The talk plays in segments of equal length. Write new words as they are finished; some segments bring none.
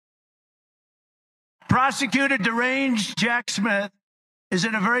Prosecutor Deranged Jack Smith is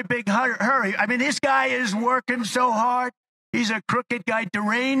in a very big hurry. I mean, this guy is working so hard. He's a crooked guy.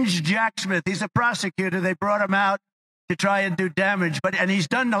 Deranged Jack Smith. He's a prosecutor. They brought him out to try and do damage, and he's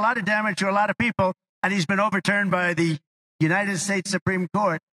done a lot of damage to a lot of people, and he's been overturned by the United States Supreme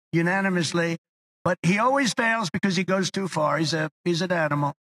Court unanimously. But he always fails because he goes too far. He's an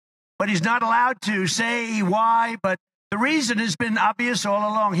animal. But he's not allowed to say why, but the reason has been obvious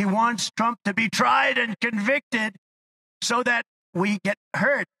all along. He wants Trump to be tried and convicted so that we get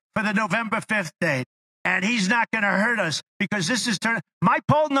hurt for the November 5th date. And he's not going to hurt us because this is my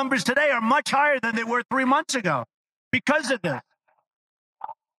poll numbers today are much higher than they were 3 months ago because of this.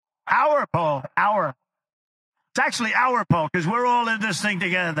 Our poll. It's actually our poll because we're all in this thing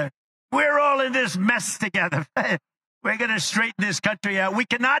together. We're all in this mess together. We're going to straighten this country out. We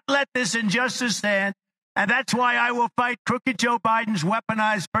cannot let this injustice stand. And that's why I will fight crooked Joe Biden's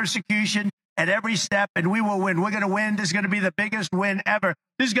weaponized persecution at every step, and we will win. We're going to win. This is going to be the biggest win ever.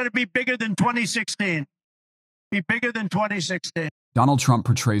 This is going to be bigger than 2016. Be bigger than 2016. Donald Trump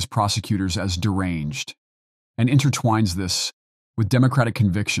portrays prosecutors as deranged and intertwines this with Democratic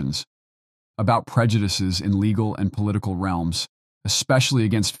convictions about prejudices in legal and political realms, especially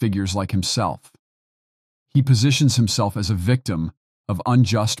against figures like himself. He positions himself as a victim of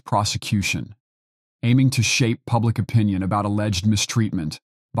unjust prosecution, aiming to shape public opinion about alleged mistreatment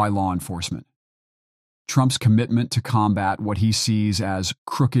by law enforcement. Trump's commitment to combat what he sees as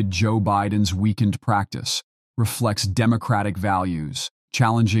crooked Joe Biden's weakened practice reflects democratic values,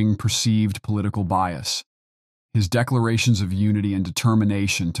 challenging perceived political bias. His declarations of unity and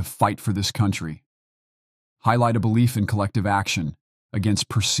determination to fight for this country highlight a belief in collective action against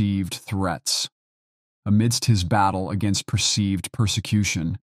perceived threats. Amidst his battle against perceived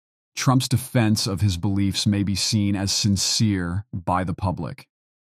persecution, Trump's defense of his beliefs may be seen as sincere by the public.